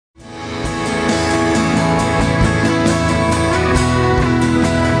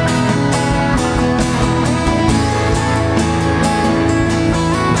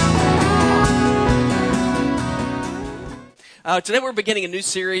Today we're beginning a new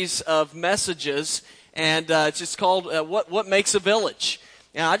series of messages, and it's just called What Makes a Village.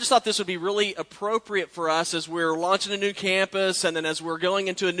 Now, I just thought this would be really appropriate for us as we're launching a new campus and then as we're going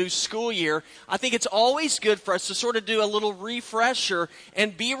into a new school year. I think it's always good for us to sort of do a little refresher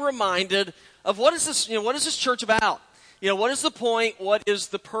and be reminded of what is this church about? What is the point? What is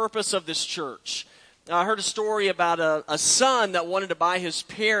the purpose of this church? I heard a story about a son that wanted to buy his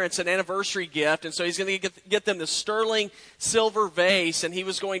parents an anniversary gift, and so he's going to get them the sterling silver vase, and he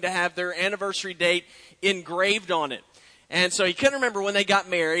was going to have their anniversary date engraved on it. And so he couldn't remember when they got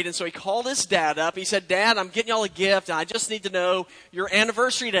married, and so he called his dad up. He said, "Dad, I'm getting y'all a gift, and I just need to know your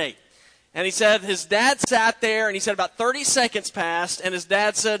anniversary date." And he said his dad sat there, and he said about 30 seconds passed, and his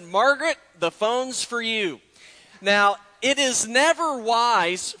dad said, "Margaret, the phone's for you." Now, it is never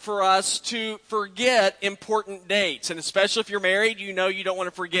wise for us to forget important dates. And especially if you're married, you don't want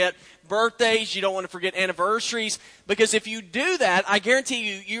to forget birthdays, you don't want to forget anniversaries. Because if you do that, I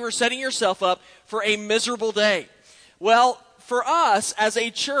guarantee you are setting yourself up for a miserable day. Well, for us as a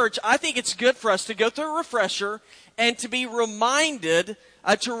church, I think it's good for us to go through a refresher and to be reminded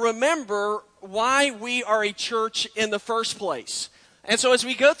to remember why we are a church in the first place. And so as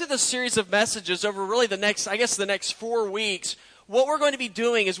we go through this series of messages over really the next 4 weeks, what we're going to be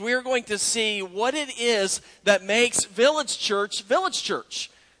doing is we're going to see what it is that makes Village Church.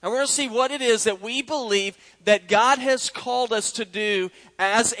 And we're going to see what it is that we believe that God has called us to do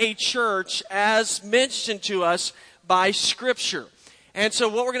as a church, as mentioned to us by Scripture. And so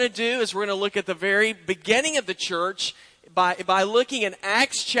what we're going to do is we're going to look at the very beginning of the church by looking in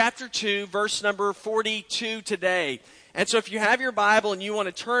Acts chapter 2, verse number 42 today. And so if you have your Bible and you want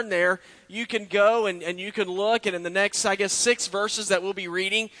to turn there, you can go and you can look. And in the next, 6 verses that we'll be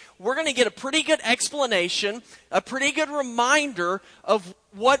reading, we're going to get a pretty good explanation, a pretty good reminder of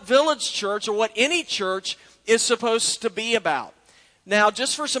what Village Church or what any church is supposed to be about. Now,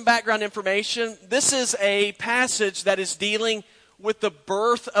 just for some background information, this is a passage that is dealing with the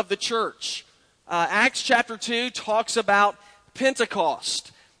birth of the church. Acts chapter 2 talks about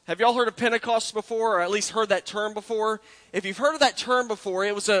Pentecost. Have y'all heard of Pentecost before, or at least heard that term before? If you've heard of that term before,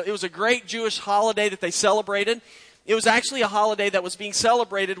 it was a great Jewish holiday that they celebrated. It was actually a holiday that was being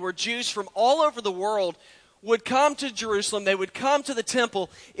celebrated where Jews from all over the world would come to Jerusalem. They would come to the temple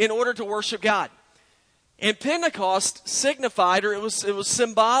in order to worship God. And Pentecost signified, or it was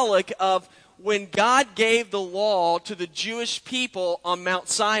symbolic of when God gave the law to the Jewish people on Mount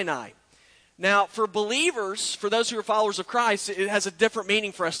Sinai. Now, for believers, for those who are followers of Christ, it has a different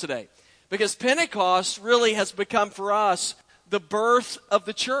meaning for us today. Because Pentecost really has become for us the birth of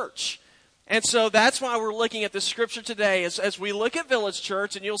the church. And so that's why we're looking at this scripture today. As we look at Village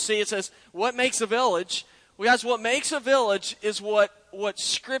Church, and you'll see it says, what makes a village? Well, guys, what makes a village is what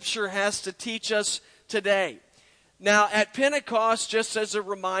Scripture has to teach us today. Now, at Pentecost, just as a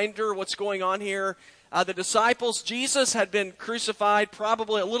reminder what's going on here, the disciples, Jesus had been crucified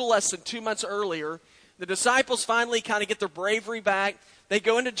probably a little less than 2 months earlier. The disciples finally kind of get their bravery back. They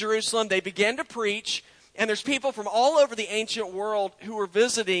go into Jerusalem. They begin to preach. And there's people from all over the ancient world who were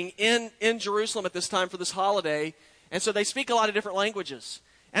visiting in Jerusalem at this time for this holiday. And so they speak a lot of different languages.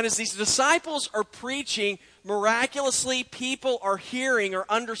 And as these disciples are preaching, miraculously people are hearing or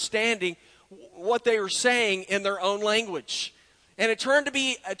understanding what they are saying in their own language. And it turned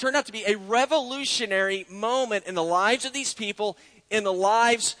out to be a revolutionary moment in the lives of these people, in the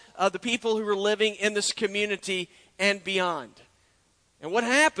lives of the people who were living in this community and beyond. And what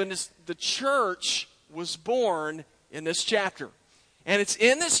happened is the church was born in this chapter. And it's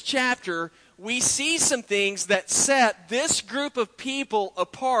in this chapter we see some things that set this group of people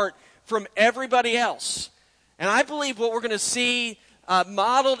apart from everybody else. And I believe what we're going to see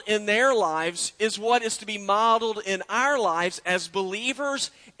modeled in their lives is what is to be modeled in our lives as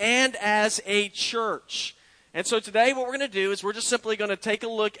believers and as a church. And so today what we're going to do is we're just simply going to take a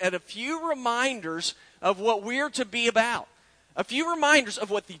look at a few reminders of what we're to be about. A few reminders of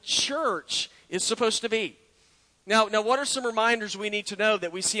what the church is supposed to be. Now, what are some reminders we need to know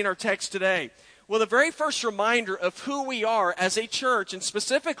that we see in our text today? Well, the very first reminder of who we are as a church, and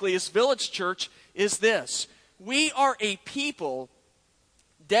specifically as Village Church, is this. We are a people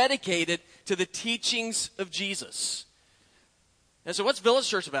dedicated to the teachings of Jesus. And so what's Village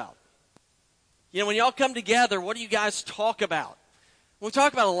Church about? When y'all come together, what do you guys talk about? We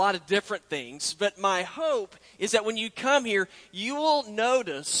talk about a lot of different things, but my hope is that when you come here, you will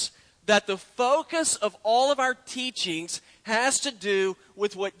notice that the focus of all of our teachings has to do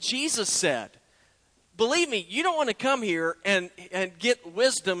with what Jesus said. Believe me, you don't want to come here and get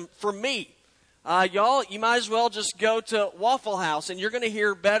wisdom from me. Y'all, you might as well just go to Waffle House, and you're going to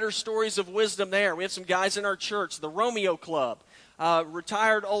hear better stories of wisdom there. We have some guys in our church, the Romeo Club,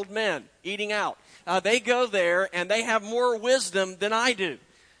 retired old men eating out. They go there, and they have more wisdom than I do.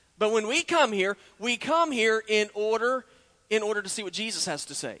 But when we come here in order to see what Jesus has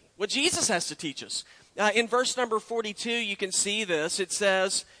to say, what Jesus has to teach us. In verse number 42, you can see this. It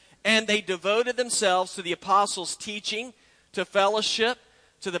says, "And they devoted themselves to the apostles' teaching, to fellowship,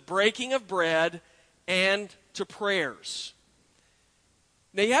 to the breaking of bread, and to prayers."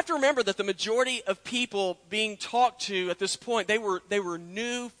 Now you have to remember that the majority of people being talked to at this point, they were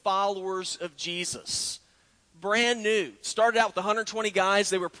new followers of Jesus. Brand new. Started out with 120 guys.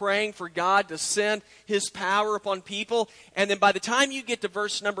 They were praying for God to send His power upon people. And then by the time you get to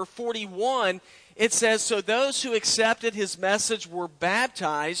verse number 41, it says, "So those who accepted His message were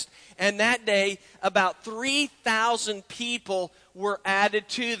baptized, and that day about 3,000 people were added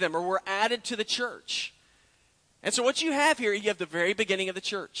to them," or were added to the church. And so what you have here, you have the very beginning of the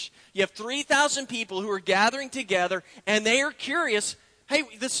church. You have 3,000 people who are gathering together, and they are curious, hey,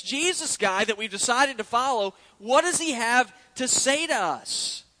 this Jesus guy that we've decided to follow, what does he have to say to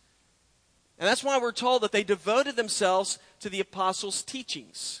us? And that's why we're told that they devoted themselves to the apostles'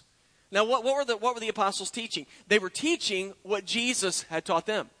 teachings. Now, what were the apostles teaching? They were teaching what Jesus had taught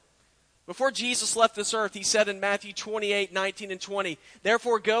them. Before Jesus left this earth, He said in Matthew 28:19 and 20,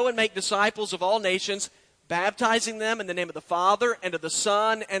 "Therefore go and make disciples of all nations, baptizing them in the name of the Father, and of the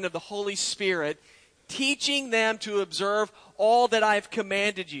Son, and of the Holy Spirit, teaching them to observe all that I have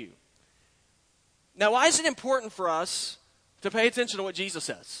commanded you." Now, why is it important for us to pay attention to what Jesus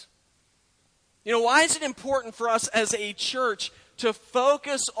says? You know, why is it important for us as a church to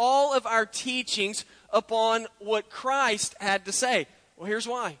focus all of our teachings upon what Christ had to say? Well, here's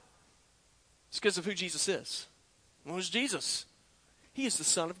why. It's because of who Jesus is. Well, who's Jesus? He is the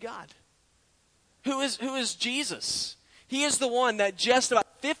Son of God. Who is Jesus? He is the one that just about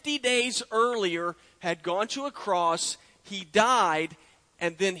 50 days earlier had gone to a cross, He died,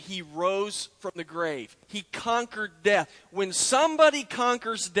 and then He rose from the grave. He conquered death. When somebody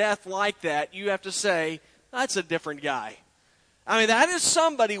conquers death like that, you have to say, that's a different guy. I mean, that is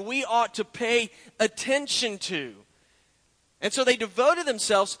somebody we ought to pay attention to. And so they devoted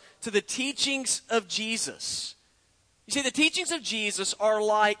themselves to the teachings of Jesus. You see, the teachings of Jesus are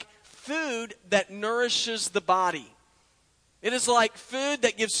like food that nourishes the body. It is like food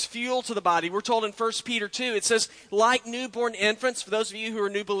that gives fuel to the body. We're told in 1 Peter 2, it says, like newborn infants, for those of you who are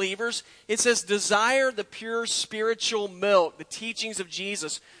new believers, it says, desire the pure spiritual milk, the teachings of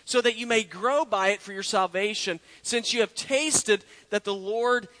Jesus, so that you may grow by it for your salvation, since you have tasted that the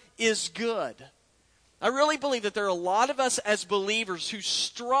Lord is good. I really believe that there are a lot of us as believers who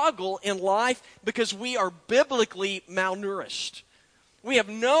struggle in life because we are biblically malnourished. We have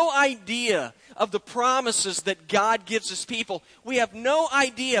no idea of the promises that God gives His people. We have no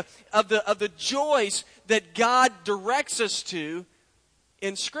idea of the joys that God directs us to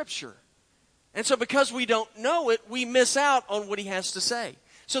in Scripture. And so because we don't know it, we miss out on what He has to say.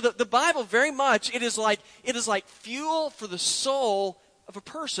 So the Bible very much, it is like fuel for the soul of a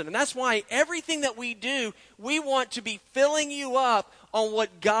person. And that's why everything that we do, we want to be filling you up on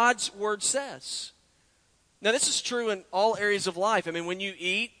what God's Word says. Now, this is true in all areas of life. I mean, when you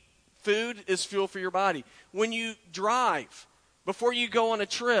eat, food is fuel for your body. When you drive, before you go on a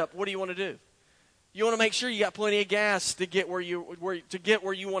trip, what do you want to do? You want to make sure you got plenty of gas to get where you want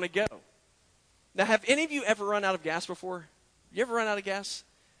to go. Now, have any of you ever run out of gas before? You ever run out of gas?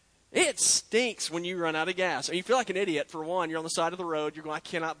 It stinks when you run out of gas. I mean, you feel like an idiot, for one. You're on the side of the road. You're going, I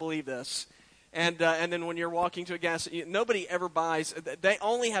cannot believe this. And then when you're walking to a gas, nobody ever buys. They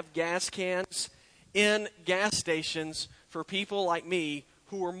only have gas cans in gas stations for people like me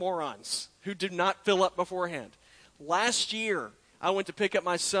who are morons, who did not fill up beforehand. Last year, I went to pick up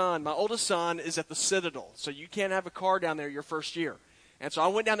my son. My oldest son is at the Citadel, so you can't have a car down there your first year. And so I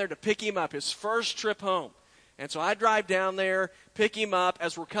went down there to pick him up, his first trip home. And so I drive down there, pick him up.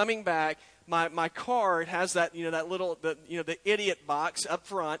 As we're coming back, my car, it has that, that little, the idiot box up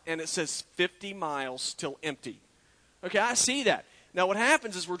front, and it says 50 miles till empty. Okay, I see that. Now, what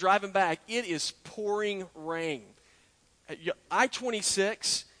happens is we're driving back. It is pouring rain.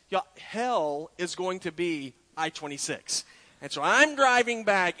 I-26, hell is going to be I-26. And so I'm driving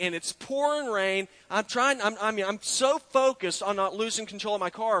back, and it's pouring rain. I'm so focused on not losing control of my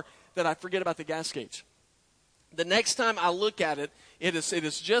car that I forget about the gas gauge. The next time I look at it, it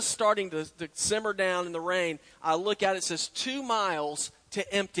is just starting to simmer down in the rain. I look at it, it says 2 miles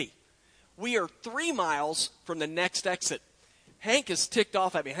to empty. We are 3 miles from the next exit. Hank is ticked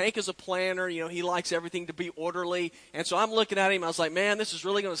off at me. Hank is a planner. He likes everything to be orderly. And so I'm looking at him. I was like, man, this is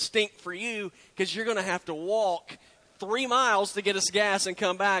really going to stink for you because you're going to have to walk 3 miles to get us gas and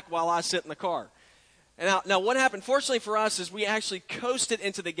come back while I sit in the car. And now what happened, fortunately for us, is we actually coasted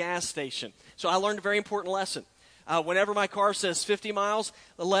into the gas station. So I learned a very important lesson. Whenever my car says 50 miles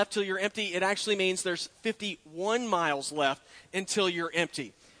left till you're empty, it actually means there's 51 miles left until you're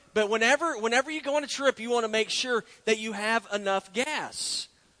empty. But whenever you go on a trip, you want to make sure that you have enough gas.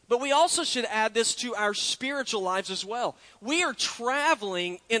 But we also should add this to our spiritual lives as well. We are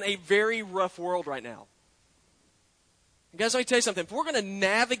traveling in a very rough world right now. Guys, let me tell you something. If we're going to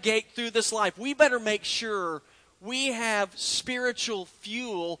navigate through this life, we better make sure we have spiritual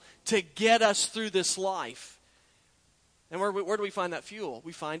fuel to get us through this life. And where do we find that fuel?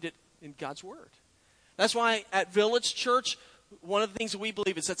 We find it in God's Word. That's why at Village Church, one of the things that we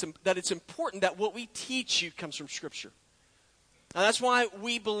believe is that it's important that what we teach you comes from Scripture. Now, that's why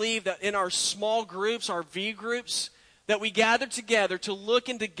we believe that in our small groups, our V groups, that we gather together to look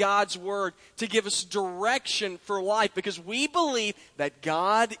into God's Word to give us direction for life, because we believe that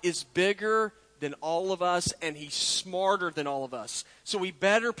God is bigger than all of us and He's smarter than all of us. So we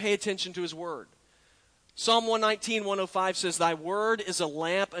better pay attention to His Word. Psalm 119, 105 says, "Thy word is a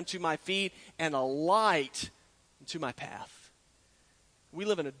lamp unto my feet and a light unto my path." We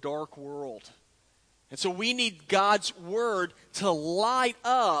live in a dark world. And so we need God's Word to light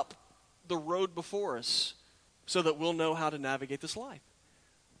up the road before us so that we'll know how to navigate this life.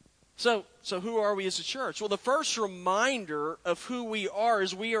 So who are we as a church? Well, the first reminder of who we are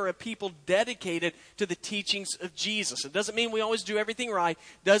is we are a people dedicated to the teachings of Jesus. It doesn't mean we always do everything right.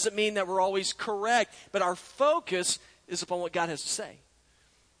 Doesn't mean that we're always correct. But our focus is upon what God has to say.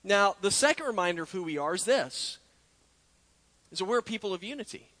 Now, the second reminder of who we are is this. Is that we're a people of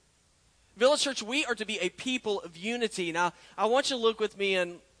unity. Village Church, we are to be a people of unity. Now, I want you to look with me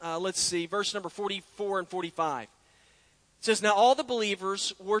in, verse number 44 and 45. It says, "Now all the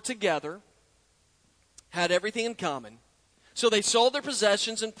believers were together, had everything in common. So they sold their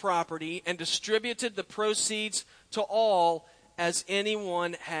possessions and property and distributed the proceeds to all as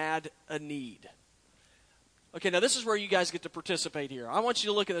anyone had a need." Okay, now this is where you guys get to participate here. I want you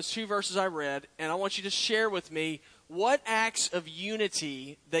to look at those 2 verses I read, and I want you to share with me what acts of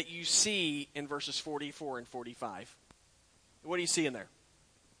unity that you see in verses 44 and 45. What do you see in there?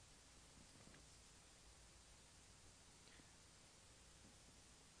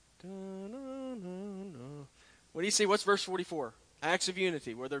 What do you see? What's verse 44? Acts of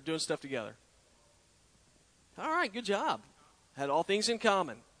unity, where they're doing stuff together. All right, good job. Had all things in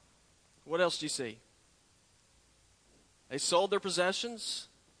common. What else do you see? They sold their possessions.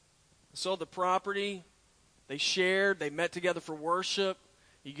 They sold the property. They shared. They met together for worship.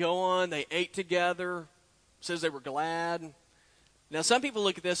 You go on, they ate together. It says they were glad. Now, some people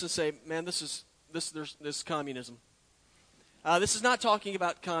look at this and say, man, this is communism. This is not talking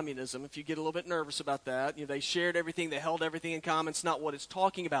about communism. If you get a little bit nervous about that, they shared everything, they held everything in common. It's not what it's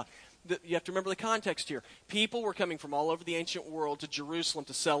talking about. You have to remember the context here. People were coming from all over the ancient world to Jerusalem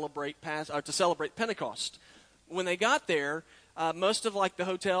to celebrate Pentecost. When they got there, most of the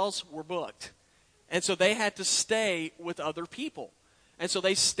hotels were booked, and so they had to stay with other people. And so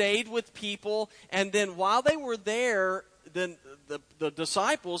they stayed with people, and then while they were there, then the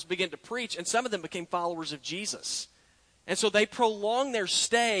disciples began to preach, and some of them became followers of Jesus. And so they prolonged their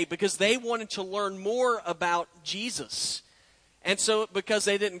stay because they wanted to learn more about Jesus. And so because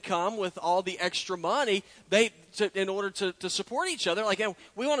they didn't come with all the extra money, in order to support each other, hey,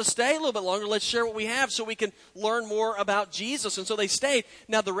 we want to stay a little bit longer, let's share what we have so we can learn more about Jesus. And so they stayed.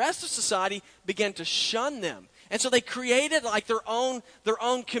 Now the rest of society began to shun them. And so they created their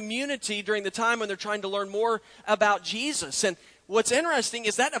own community during the time when they're trying to learn more about Jesus. And what's interesting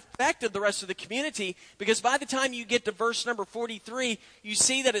is that affected the rest of the community, because by the time you get to verse number 43, you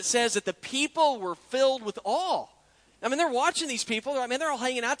see that it says that the people were filled with awe. I mean, they're watching these people. They're all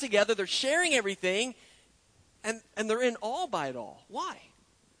hanging out together. They're sharing everything, and they're in awe by it all. Why?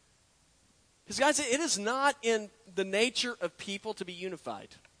 Because, guys, it is not in the nature of people to be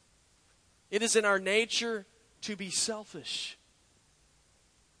unified. It is in our nature to be selfish.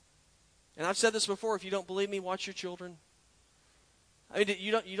 And I've said this before. If you don't believe me, watch your children. I mean,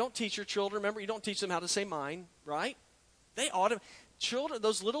 you don't teach your children. Remember, you don't teach them how to say mine, right? Children,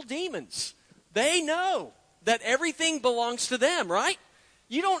 those little demons, they know that everything belongs to them, right?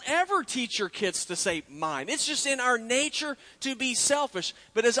 You don't ever teach your kids to say mine. It's just in our nature to be selfish.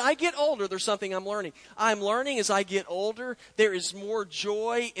 But as I get older, there's something I'm learning. I'm learning as I get older, there is more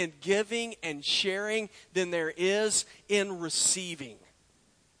joy in giving and sharing than there is in receiving.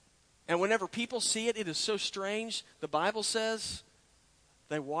 And whenever people see it, it is so strange. The Bible says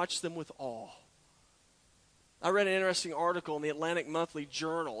they watch them with awe. I read an interesting article in the Atlantic Monthly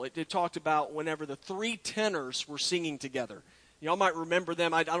Journal. It talked about whenever the three tenors were singing together. Y'all might remember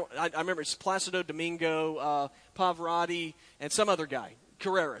them. I remember it's Placido Domingo, Pavarotti, and some other guy,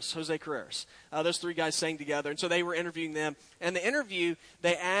 Jose Carreras. Those three guys sang together, and so they were interviewing them. And the interview,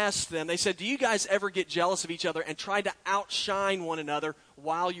 they asked them, they said, do you guys ever get jealous of each other and try to outshine one another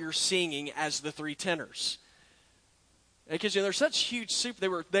while you're singing as the three tenors? Because they're such huge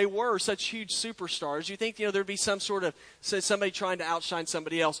they were such huge superstars. You think there'd be some sort of somebody trying to outshine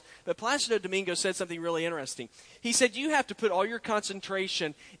somebody else. But Placido Domingo said something really interesting. He said you have to put all your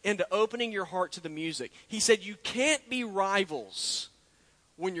concentration into opening your heart to the music. He said you can't be rivals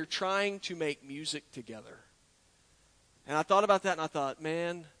when you're trying to make music together. And I thought about that, and I thought,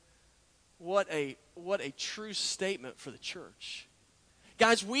 man, what a true statement for the church.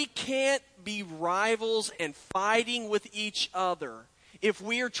 Guys, we can't be rivals and fighting with each other if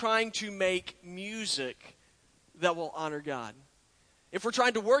we are trying to make music that will honor God. If we're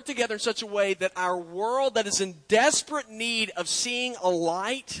trying to work together in such a way that our world that is in desperate need of seeing a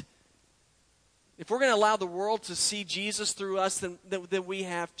light, if we're going to allow the world to see Jesus through us, then we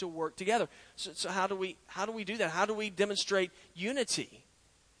have to work together. So how do we do that? How do we demonstrate unity?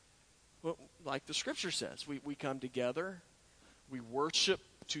 Well, like the Scripture says, we come together. We worship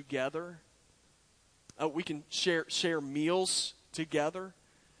together. We can share meals together.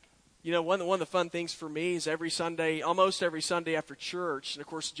 One of the fun things for me is almost every Sunday after church, and of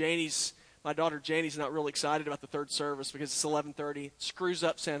course my daughter Janie's not really excited about the third service because it's 11:30. It screws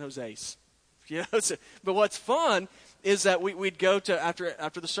up San Jose's. But what's fun is that we'd go to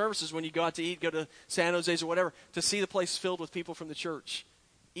after the services, when you go out to eat, go to San Jose's or whatever, to see the place filled with people from the church,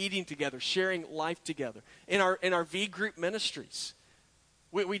 eating together, sharing life together. In our V group ministries,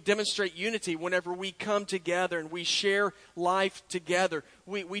 we demonstrate unity whenever we come together and we share life together.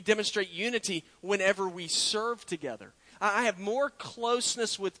 We demonstrate unity whenever we serve together. I have more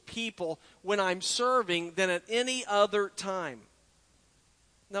closeness with people when I'm serving than at any other time.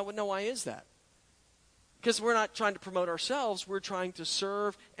 Now, why is that? Because we're not trying to promote ourselves. We're trying to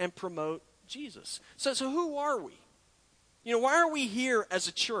serve and promote Jesus. So who are we? Why are we here as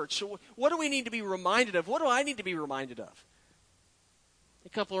a church? So what do we need to be reminded of? What do I need to be reminded of? A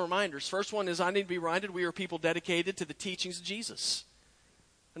couple of reminders. First one is I need to be reminded we are people dedicated to the teachings of Jesus.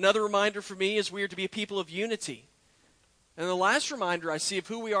 Another reminder for me is we are to be a people of unity. And the last reminder I see of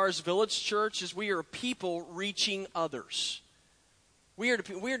who we are as Village Church is we are a people reaching others. We are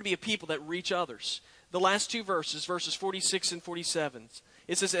to be a people that reach others. The last two verses 46 and 47.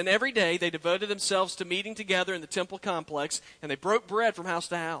 It says, and every day they devoted themselves to meeting together in the temple complex, and they broke bread from house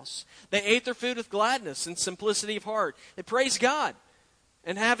to house. They ate their food with gladness and simplicity of heart. They praised God,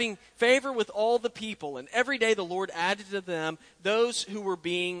 and having favor with all the people. And every day the Lord added to them those who were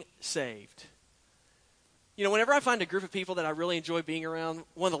being saved. Whenever I find a group of people that I really enjoy being around,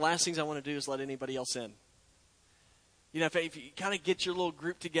 one of the last things I want to do is let anybody else in. If you kind of get your little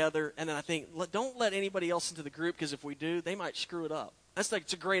group together, and then I think, don't let anybody else into the group, because if we do, they might screw it up. It's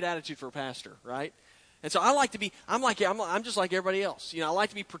a great attitude for a pastor, right? And so I'm just like everybody else. I like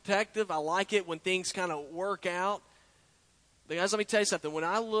to be protective. I like it when things kind of work out. But guys, let me tell you something. When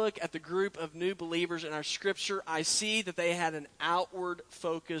I look at the group of new believers in our Scripture, I see that they had an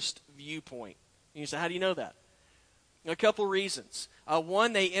outward-focused viewpoint. And you say, how do you know that? A couple of reasons.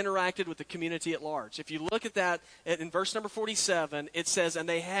 One, they interacted with the community at large. If you look at that, in verse number 47, it says, and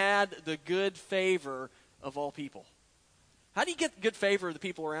they had the good favor of all people. How do you get the good favor of the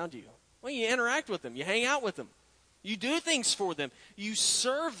people around you? Well, you interact with them. You hang out with them. You do things for them. You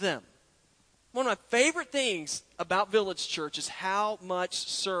serve them. One of my favorite things about Village Church is how much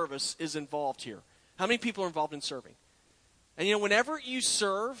service is involved here. How many people are involved in serving? And whenever you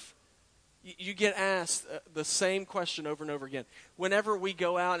serve, you get asked the same question over and over again. Whenever we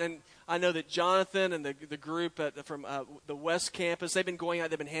go out, and I know that Jonathan and the group from the West Campus, they've been going out,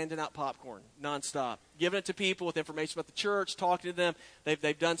 they've been handing out popcorn nonstop, giving it to people with information about the church, talking to them.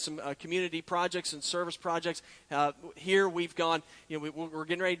 They've done some community projects and service projects. Here we've gone, we're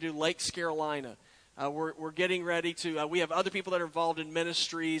getting ready to do Lakes, Carolina. We're getting ready to, we have other people that are involved in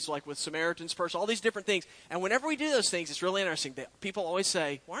ministries, like with Samaritan's Purse, all these different things. And whenever we do those things, it's really interesting. People always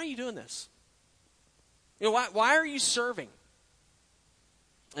say, why are you doing this? Why are you serving?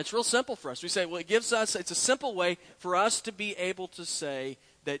 It's real simple for us. We say, well, it's a simple way for us to be able to say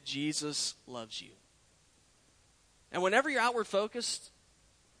that Jesus loves you. And whenever you're outward focused,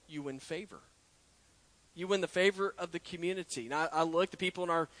 you win favor. You win the favor of the community. Now, I look, the people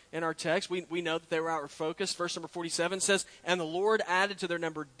in our text, we know that they were outward focused. Verse number 47 says, and the Lord added to their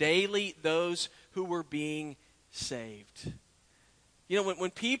number daily those who were being saved. You know,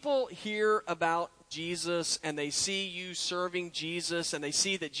 when people hear about Jesus and they see you serving Jesus and they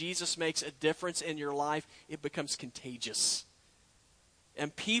see that Jesus makes a difference in your life, it becomes contagious.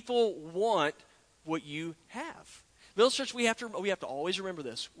 And people want what you have. Village Church, we have to always remember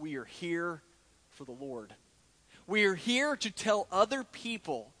this. We are here for the Lord. We are here to tell other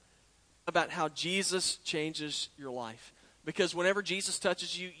people about how Jesus changes your life. Because whenever Jesus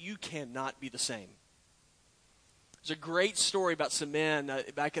touches you, you cannot be the same. There's a great story about some men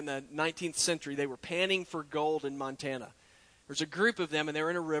back in the 19th century. They were panning for gold in Montana. There's a group of them, and they were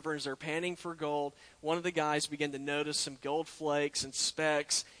in a river. As they're panning for gold, one of the guys began to notice some gold flakes and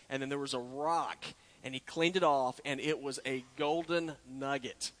specks, and then there was a rock, and he cleaned it off, and it was a golden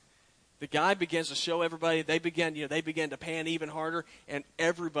nugget. The guy begins to show everybody. They began to pan even harder, and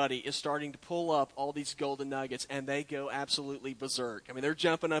everybody is starting to pull up all these golden nuggets, and they go absolutely berserk. I mean, they're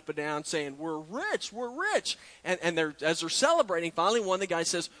jumping up and down saying, we're rich, we're rich. And as they're celebrating, finally one of the guys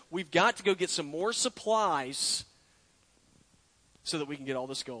says, we've got to go get some more supplies so that we can get all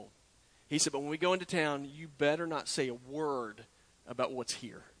this gold. He said, but when we go into town, you better not say a word about what's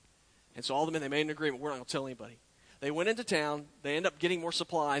here. And so all the men, they made an agreement. We're not going to tell anybody. They went into town. They end up getting more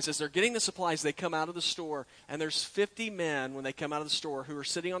supplies. As they're getting the supplies, they come out of the store, and there's 50 men when they come out of the store who are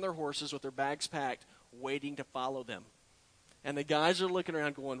sitting on their horses with their bags packed, waiting to follow them. And the guys are looking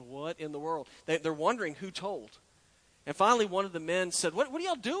around going, what in the world? They're wondering who told. And finally, one of the men said, what are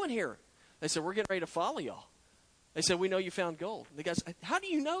y'all doing here? They said, we're getting ready to follow y'all. They said, we know you found gold. And the guy said, how do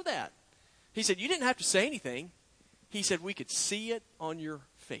you know that? He said, you didn't have to say anything. He said, we could see it on your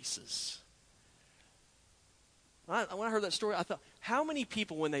faces. When I heard that story, I thought, how many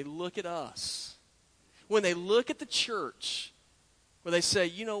people, when they look at us, when they look at the church, where they say,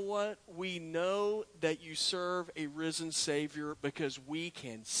 you know what, we know that you serve a risen Savior because we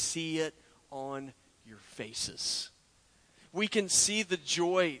can see it on your faces. We can see the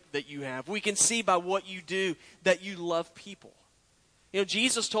joy that you have. We can see by what you do that you love people. You know,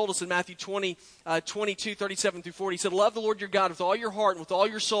 Jesus told us in Matthew 22, 37 through 40, he said, love the Lord your God with all your heart and with all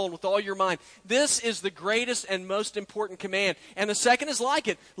your soul and with all your mind. This is the greatest and most important command. And the second is like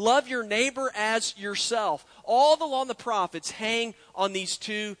it. Love your neighbor as yourself. All the law and the prophets hang on these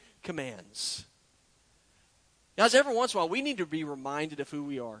two commands. Guys, every once in a while, we need to be reminded of who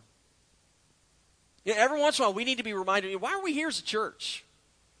we are. You know, every once in a while, we need to be reminded, why are we here as a church?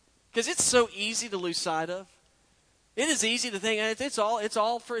 Because it's so easy to lose sight of. It is easy to think it's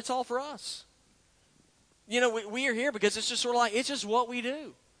all for us. You know, we are here because it's just sort of like, it's just what we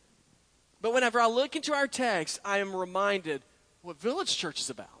do. But whenever I look into our text, I am reminded what Village Church is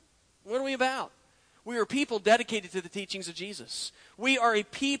about. What are we about? We are people dedicated to the teachings of Jesus. We are a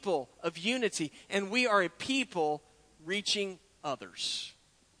people of unity, and we are a people reaching others.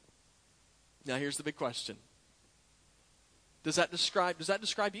 Now here's the big question. Does that describe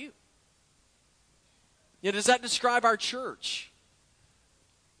you? Does that describe our church?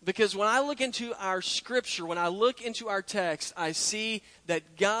 Because when I look into our scripture, when I look into our text, I see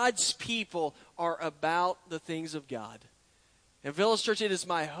that God's people are about the things of God. And Village Church, it is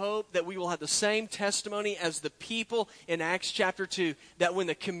my hope that we will have the same testimony as the people in Acts chapter 2, that when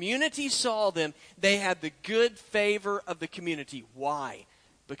the community saw them, they had the good favor of the community. Why?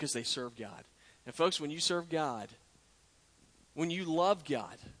 Because they served God. And folks, when you serve God, when you love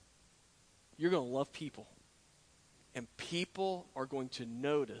God, you're going to love people. And people are going to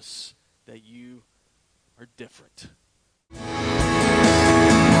notice that you are different.